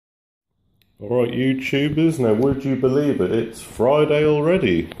Alright YouTubers, now would you believe it, it's Friday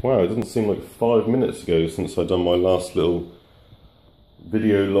already. Wow, it doesn't seem like 5 minutes ago since I'd done my last little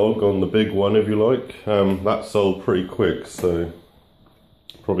video log on the big one, if you like. That sold pretty quick, so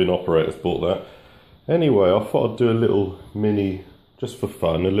probably an operator's bought that. Anyway, I thought I'd do a little mini, just for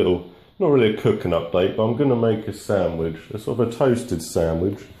fun, a little, not really a cooking update, but I'm going to make a sandwich, a sort of a toasted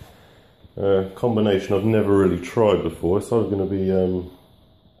sandwich. Combination I've never really tried before. It's either going to be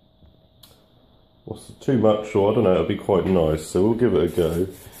too much, or I don't know, it'll be quite nice, so we'll give it a go.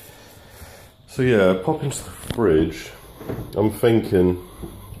 So yeah, pop into the fridge. I'm thinking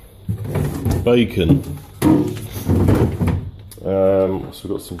bacon. So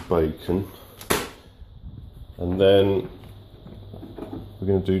we've got some bacon, and then we're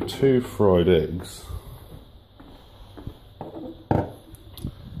going to do 2 fried eggs.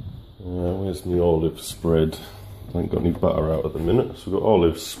 Where's my olive spread? I ain't got any butter out at the minute, so we've got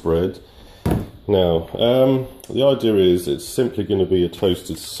olive spread. Now, the idea is it's simply going to be a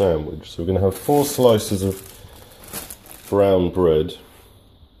toasted sandwich. So we're going to have 4 slices of brown bread.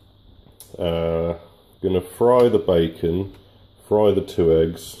 Going to fry the bacon, fry the 2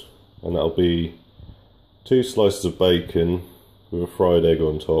 eggs, and that'll be 2 slices of bacon with a fried egg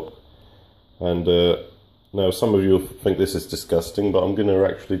on top. And now some of you will think this is disgusting, but I'm going to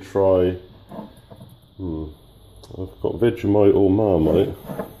actually try, I've got Vegemite or Marmite.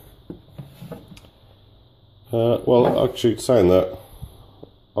 Well, actually, saying that,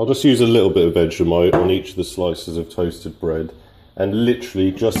 I'll just use a little bit of Vegemite on each of the slices of toasted bread, and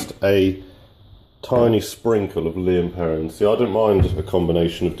literally just a tiny sprinkle of Lea & Perrins. See, I don't mind a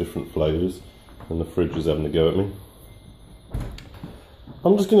combination of different flavours, and the fridge is having a go at me.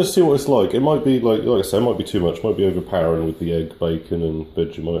 I'm just going to see what it's like. It might be, like I said, it might be too much, it might be overpowering with the egg, bacon and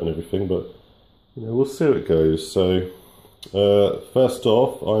Vegemite and everything, but you know, we'll see how it goes. So, first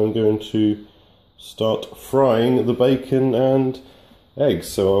off, I'm going to start frying the bacon and eggs,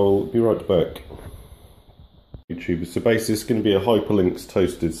 so I'll be right back. YouTubers, so basically it's going to be a hyperlinks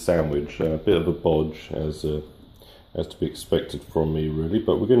toasted sandwich, a bit of a bodge as to be expected from me really,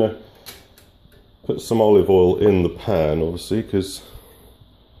 but we're going to put some olive oil in the pan, obviously, because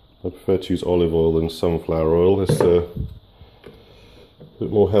I prefer to use olive oil than sunflower oil. It's a bit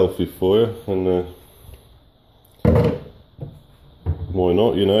more healthy for you, and why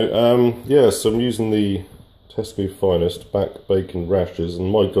not, you know. Yeah, so I'm using the Tesco Finest back bacon rashers, and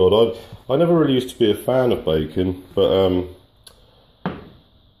my god, I never really used to be a fan of bacon, but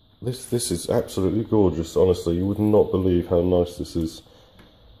this is absolutely gorgeous, honestly. You would not believe how nice this is.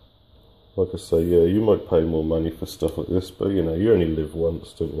 Like I say, yeah, you might pay more money for stuff like this, but you know, you only live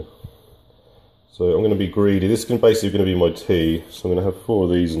once, don't you? So I'm going to be greedy. This is basically going to be my tea, so I'm going to have 4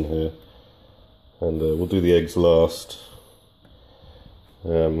 of these in here, and we'll do the eggs last.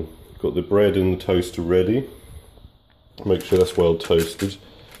 Got the bread in the toaster ready. Make sure that's well toasted.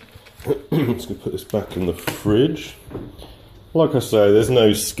 Just going to put this back in the fridge. Like I say, there's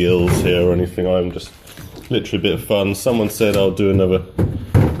no skills here or anything. I'm just literally a bit of fun. Someone said I'll do another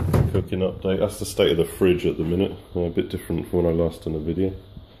cooking update. That's the state of the fridge at the minute. A bit different from when I last done a video.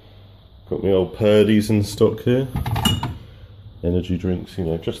 Got my old Purdy's in stock here. Energy drinks, you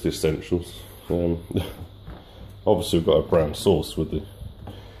know, just the essentials. Obviously we've got a brown sauce with the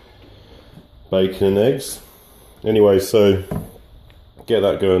bacon and eggs. Anyway, so get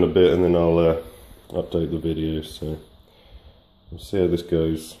that going a bit, and then I'll update the video. So we'll see how this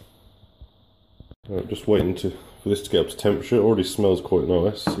goes. Right, just waiting for this to get up to temperature. It already smells quite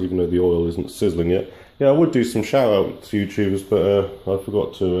nice, even though the oil isn't sizzling yet. Yeah, I would do some shout out to YouTubers, but I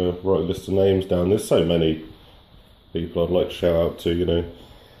forgot to write a list of names down. There's so many people I'd like to shout out to, you know.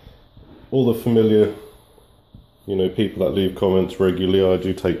 All the familiar, you know, people that leave comments regularly. I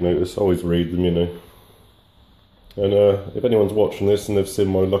do take notice, I always read them, you know. And if anyone's watching this and they've seen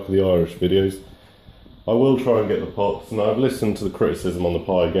my Luck of the Irish videos, I will try and get the pots, and I've listened to the criticism on the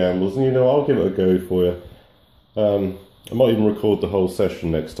pie gambles, and you know, I'll give it a go for you. I might even record the whole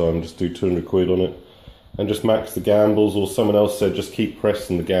session next time, just do 200 quid on it, and just max the gambles, or someone else said just keep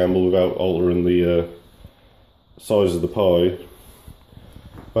pressing the gamble without altering the size of the pie.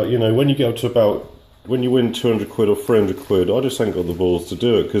 But you know, when you get up to about, when you win 200 quid or 300 quid, I just ain't got the balls to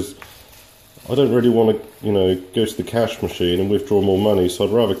do it, because I don't really want to, you know, go to the cash machine and withdraw more money, so I'd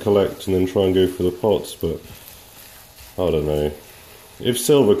rather collect and then try and go for the pots. But I don't know. If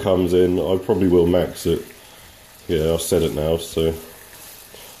silver comes in, I probably will max it. Yeah, I've said it now, so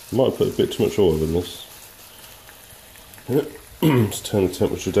I might have put a bit too much oil in this. Let's turn the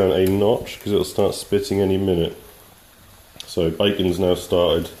temperature down a notch, because it'll start spitting any minute. So bacon's now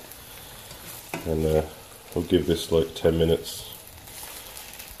started, and I'll give this like 10 minutes.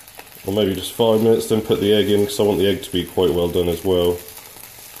 or maybe just 5 minutes, then put the egg in, because I want the egg to be quite well done as well.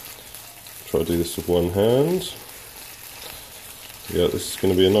 Try to do this with one hand. Yeah, this is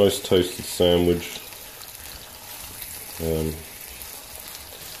going to be a nice toasted sandwich.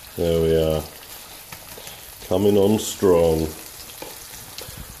 There we are. Coming on strong.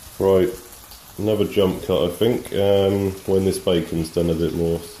 Right, another jump cut I think, when this bacon's done a bit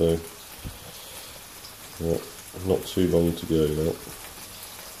more, so yeah, not too long to go now.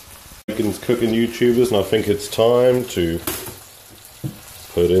 Bacon's cooking, YouTubers, and I think it's time to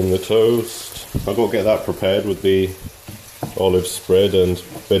put in the toast. I've got to get that prepared with the olive spread and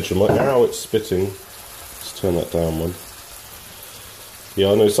Vegemite. Ow, it's spitting. Let's turn that down one.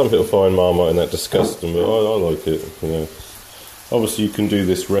 Yeah, I know some people find Marmite and that disgusting, but I like it, you know. Obviously you can do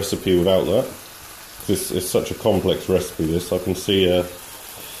this recipe without that. This is such a complex recipe, this. I can see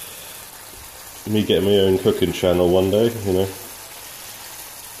me getting my own cooking channel one day, you know.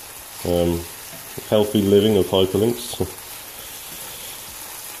 Healthy living of hyperlinks.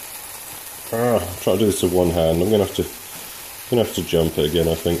 I'll try to do this with one hand. I'm gonna have to jump it again,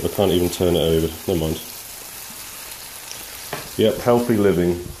 I think. I can't even turn it over. Never mind. Yep, healthy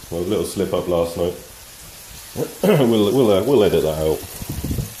living. Well, a little slip up last night. we'll edit that out.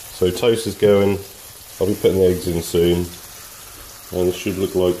 So toast is going. I'll be putting the eggs in soon, and it should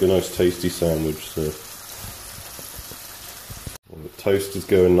look like a nice tasty sandwich. So the toast is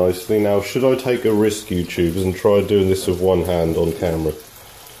going nicely. Now, should I take a risk, YouTubers, and try doing this with one hand on camera?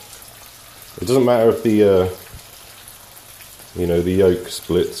 It doesn't matter if the you know, the yolk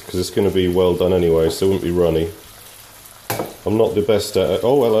splits, because it's going to be well done anyway, so it wouldn't be runny. I'm not the best at it.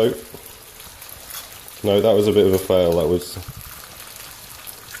 Oh, hello. No, that was a bit of a fail. That was.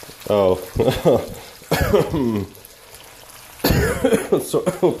 Oh. So,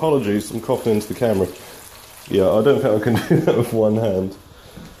 apologies, I'm coughing into the camera. Yeah, I don't think I can do that with one hand.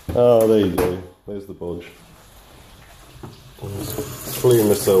 Oh, there you go. There's the bodge. Clean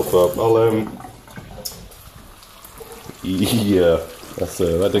myself up. I'll yeah,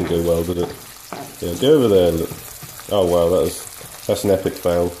 that didn't go well, did it? Yeah, go over there. Look. Oh wow, that's an epic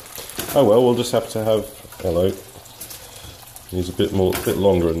fail. Oh well, we'll just have to have. Hello. Needs a bit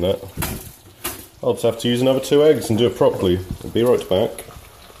longer than that. I'll just have to use another 2 eggs and do it properly. I'll be right back.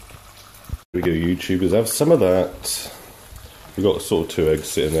 Here we go, YouTubers. Have some of that. We've got sort of 2 eggs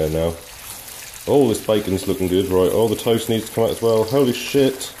sitting there now. Oh, this bacon's looking good. Right. Oh, the toast needs to come out as well. Holy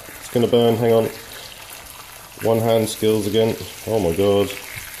shit! It's gonna burn. Hang on. One hand skills again. Oh my god.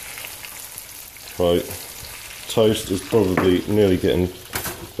 Right. Toast is probably nearly getting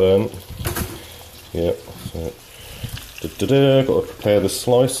burnt. Yeah. So, got to prepare the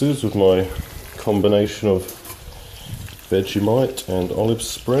slices with my combination of Vegemite and olive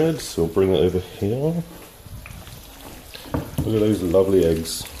spread. So I'll bring it over here. Look at those lovely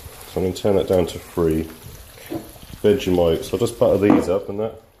eggs. So I'm going to turn that down to 3. Vegemite. So I'll just butter these up and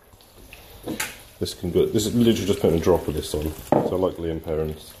that. This can go. This is literally just putting a drop of this on. So I like Liam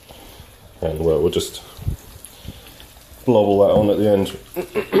Perrins. And well, we'll just blobble that on at the end.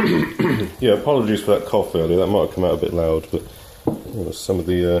 Yeah, apologies for that cough earlier. That might have come out a bit loud, but you know, some of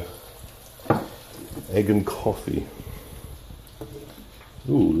the egg and coffee.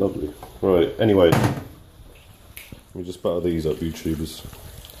 Ooh, lovely. Right. Anyway, let me just butter these up, YouTubers.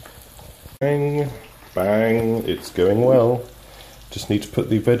 Bang, bang. It's going well. Just need to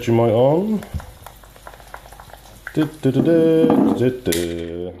put the Vegemite on.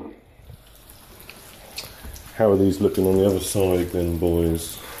 How are these looking on the other side then,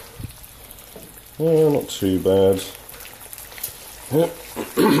 boys? Not too bad. I've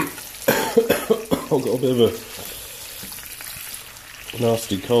got a bit of a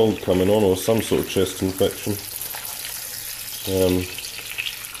nasty cold coming on, or some sort of chest infection.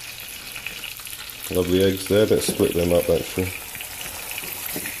 Lovely eggs there. Let's split them up actually.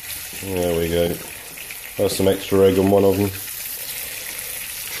 There we go. There's some extra egg on one of them.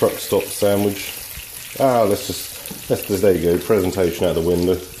 Truck stop sandwich. Ah, let's just there you go. Presentation out the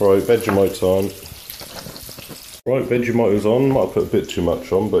window. Right, Vegemite's on. Right, Vegemite is on. Might have put a bit too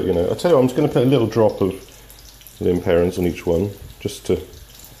much on, but you know, I tell you what, I'm just going to put a little drop of Liam Perrins on each one, just to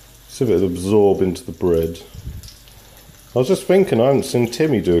see if it'll absorb into the bread. I was just thinking, I haven't seen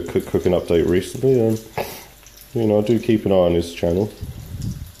Timmy do a cooking update recently. You know, I do keep an eye on his channel.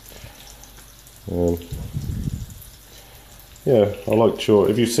 Yeah, I liked your.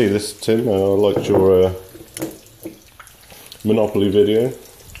 If you see this, Tim, I liked your Monopoly video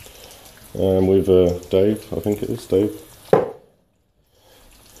with Dave. I think it is Dave.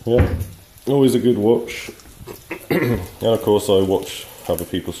 Yeah, always a good watch. And of course, I watch other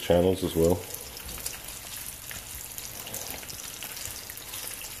people's channels as well.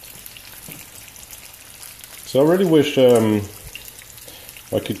 So I really wish I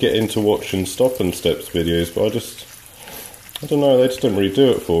could get into watching Stop and Steps videos, but I don't know, they just don't really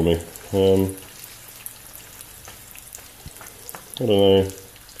do it for me. I don't know.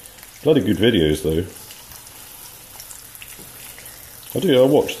 Bloody good videos though. I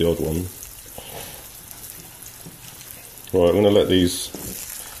watch the odd one. Right, I'm going to let these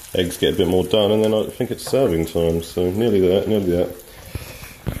eggs get a bit more done, and then I think it's serving time, so nearly there, nearly there.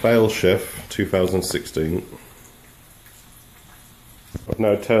 Fail Chef 2016. I've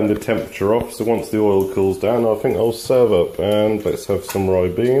now turned the temperature off, so once the oil cools down, I think I'll serve up. And let's have some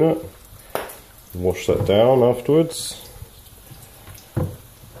Ribena. Wash that down afterwards.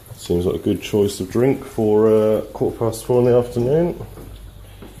 Seems like a good choice of drink for 4:15 in the afternoon.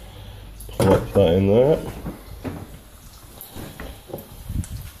 Plop that in there.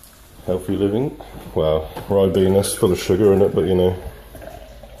 Healthy living. Well, Ribena's full of sugar in it, but you know.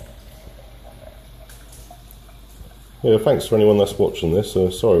 Yeah, thanks for anyone that's watching this.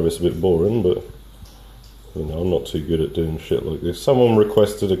 Sorry if it's a bit boring, but you know, I'm not too good at doing shit like this. Someone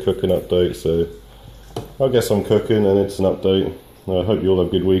requested a cooking update, so I guess I'm cooking and it's an update. I hope you all have a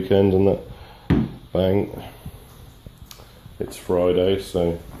good weekend and that. Bang. It's Friday,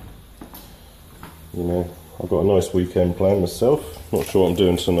 so you know, I've got a nice weekend planned myself. Not sure what I'm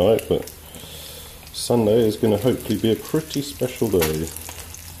doing tonight, but Sunday is going to hopefully be a pretty special day.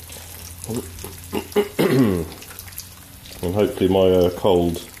 And hopefully my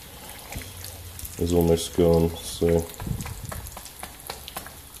cold is almost gone, so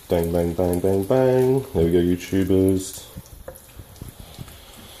bang, bang, bang, bang, bang. There we go, YouTubers.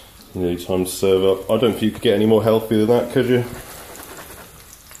 Nearly time to serve up. I don't think you could get any more healthy than that, could you?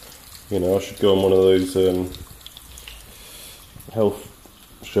 You know, I should go on one of those health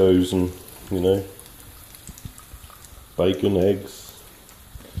shows and, you know, bacon, eggs,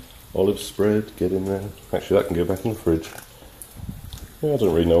 olive spread, get in there. Actually, that can go back in the fridge. Yeah, I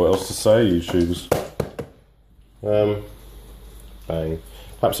don't really know what else to say, YouTubers. Bang.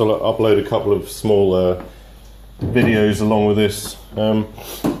 Perhaps I'll upload a couple of small videos along with this.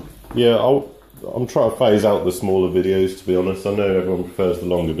 Yeah, I'm trying to phase out the smaller videos, to be honest. I know everyone prefers the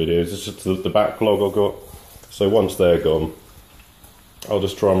longer videos. It's just the backlog I've got. So once they're gone, I'll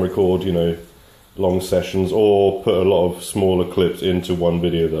just try and record, you know, long sessions or put a lot of smaller clips into one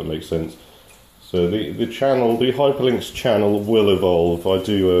video, if that makes sense. So the channel, the Hyperlinks channel will evolve. I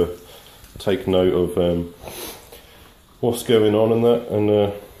do take note of what's going on in that,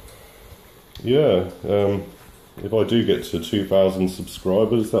 and yeah, if I do get to 2,000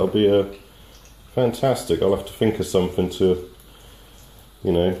 subscribers, that'll be fantastic. I'll have to think of something to,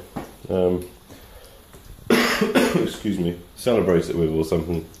 you know, excuse me, celebrate it with or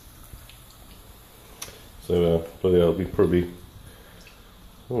something. So, but yeah, it'll be probably.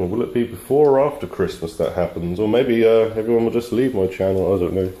 Oh, will it be before or after Christmas that happens? Or maybe everyone will just leave my channel, I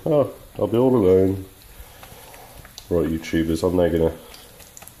don't know. Oh, I'll be all alone. Right, YouTubers, I'm now going to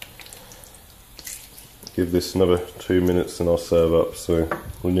give this another 2 minutes and I'll serve up, so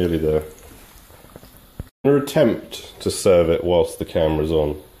we're nearly there. I'm going to attempt to serve it whilst the camera's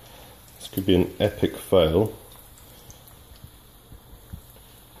on. This could be an epic fail.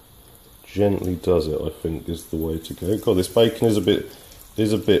 Gently does it, I think, is the way to go. God, this bacon is a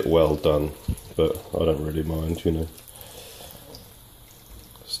bit well done, but I don't really mind, you know.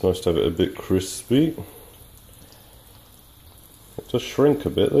 It's nice to have it a bit crispy. It does shrink a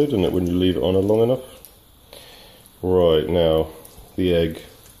bit though, doesn't it, when you leave it on long enough? Right, now, the egg.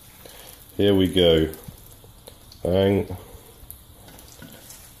 Here we go. Bang.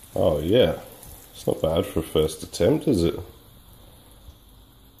 Oh yeah, it's not bad for a first attempt, is it?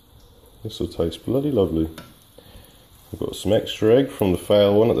 This will taste bloody lovely. I've got some extra egg from the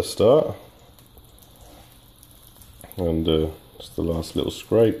fail one at the start. And just the last little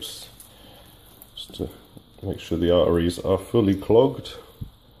scrapes. Just to make sure the arteries are fully clogged.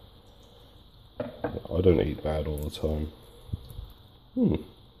 I don't eat bad all the time.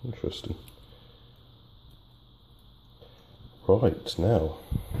 Interesting. Right, now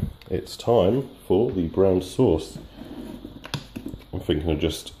it's time for the brown sauce. I'm thinking of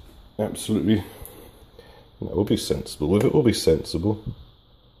just absolutely, we'll be sensible with it, we'll be sensible.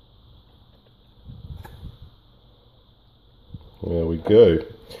 There we go.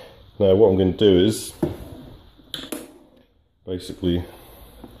 Now what I'm going to do is basically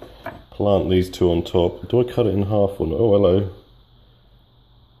plant these two on top. Do I cut it in half or not? Oh, hello.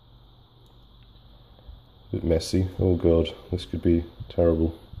 A bit messy. Oh god, this could be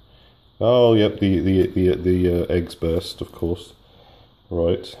terrible. Oh, yep, the eggs burst, of course.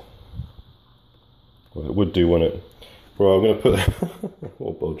 Right. Well, it would do, wouldn't it? Right, I'm going to put...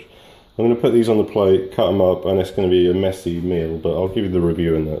 oh, bodge. I'm going to put these on the plate, cut them up, and it's going to be a messy meal, but I'll give you the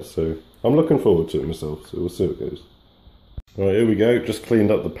review in that, so I'm looking forward to it myself, so we'll see how it goes. Right, here we go, just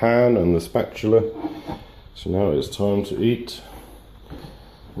cleaned up the pan and the spatula, so now it's time to eat.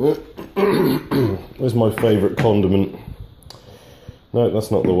 Where's my favourite condiment? No,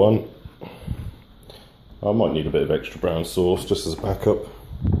 that's not the one. I might need a bit of extra brown sauce just as a backup.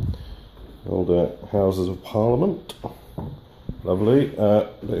 Old Houses of Parliament. Lovely. A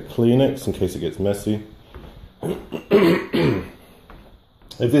bit of Kleenex in case it gets messy. If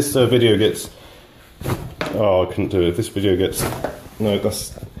this video gets... Oh, I couldn't do it. If this video gets... No,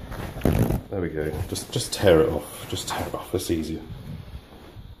 that's... There we go. Just tear it off. Just tear it off. That's easier.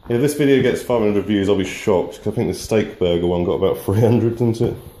 If this video gets 500 views, I'll be shocked, because I think the steak burger one got about 300, didn't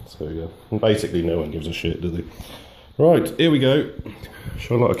it? So yeah, and basically no one gives a shit, do they? Right, here we go.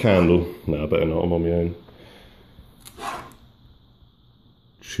 Shall I light a candle? No, I better not, I'm on my own.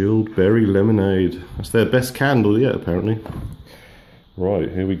 Chilled berry lemonade. That's their best candle yet, apparently. Right,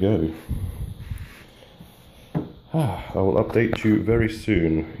 here we go. I will update you very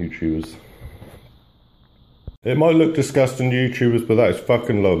soon, YouTubers. It might look disgusting to YouTubers, but that is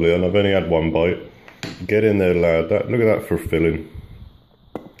fucking lovely, and I've only had one bite. Get in there, lad. Look at that for filling.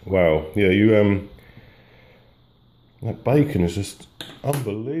 Wow. Yeah, that bacon is just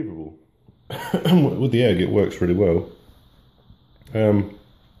unbelievable. With the egg, it works really well. You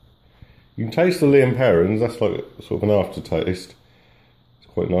can taste the Lea & Perrins. That's like sort of an aftertaste. It's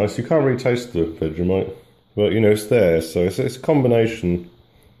quite nice. You can't really taste the Vegemite, but you know it's there. So it's a combination.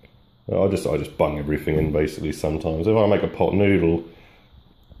 I just bung everything in basically sometimes. If I make a pot noodle,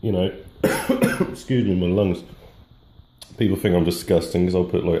 you know, excuse me, my lungs. People think I'm disgusting because I'll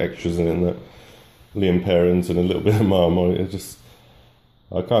put like extras in it and that. Lea & Perrins and a little bit of Marmite.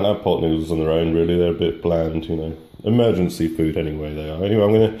 I can't have pot noodles on their own really. They're a bit bland, you know. Emergency food anyway they are. Anyway,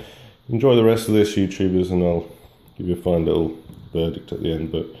 I'm going to enjoy the rest of this, YouTubers, and I'll give you a fine little verdict at the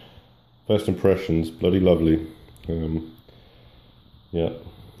end. But first impressions, bloody lovely. Yeah.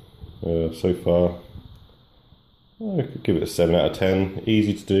 So far, I could give it a 7 out of 10.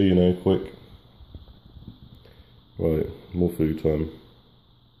 Easy to do, you know, quick. Right, more food time.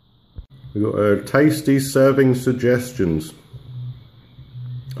 We've got tasty serving suggestions.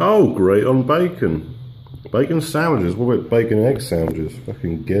 Oh, great on bacon. Bacon sandwiches. What about bacon and egg sandwiches?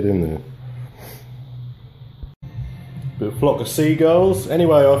 Fucking get in there. Bit of flock of seagulls.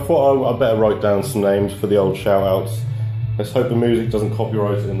 Anyway, I thought I'd better write down some names for the old shout outs. Let's hope the music doesn't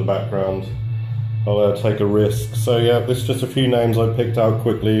copyright it in the background. I'll take a risk. So yeah, this is just a few names I picked out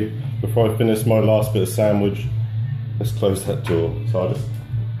quickly before I finish my last bit of sandwich. Let's close that door. So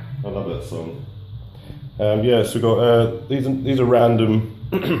I love that song. Yeah, so we've got, these are random,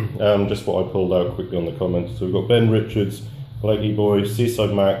 just what I pulled out quickly on the comments. So we've got Ben Richards, Blakey Boy,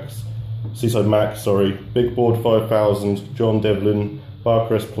 Seaside Max, Big Board 5000, John Devlin,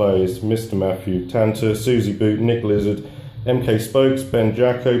 Barcrest Plays, Mr. Matthew, Tanta, Susie Boot, Nick Lizard, MK Spokes, Ben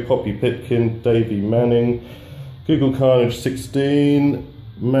Jacko, Poppy Pitkin, Davey Manning, Google Carnage 16,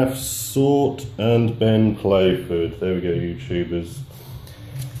 Math Sort, and Ben Playford. There we go, YouTubers.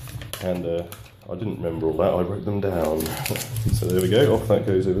 And I didn't remember all that, I wrote them down. So there we go, off that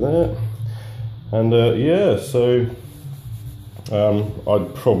goes over there. And yeah, so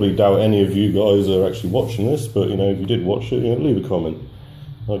I'd probably doubt any of you guys are actually watching this, but you know, if you did watch it, you know, leave a comment.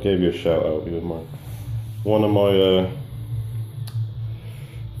 I gave you a shout out. You're one of my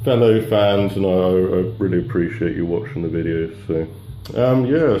fellow fans, and I really appreciate you watching the video. So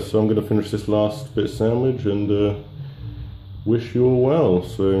yeah, so I'm going to finish this last bit of sandwich and wish you all well.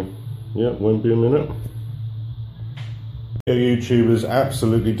 So yeah, won't be a minute. Yeah, YouTubers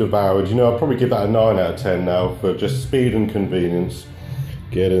absolutely devoured. You know, I'll probably give that a 9 out of 10 now for just speed and convenience.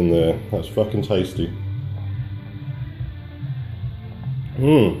 Get in there. That's fucking tasty.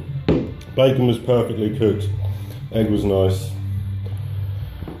 Bacon was perfectly cooked. Egg was nice.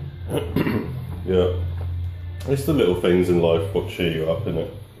 Yeah. It's the little things in life what cheer you up, innit?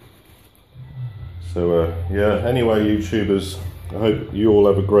 So yeah, anyway, YouTubers, I hope you all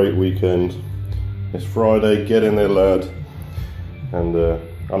have a great weekend. It's Friday, get in there, lad. And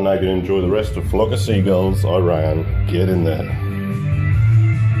I'm now going to enjoy the rest of Flock of Seagulls, I Ran. Get in there.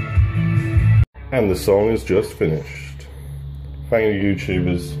 And the song is just finished. Thank you,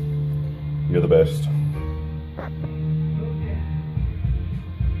 YouTubers. You're the best.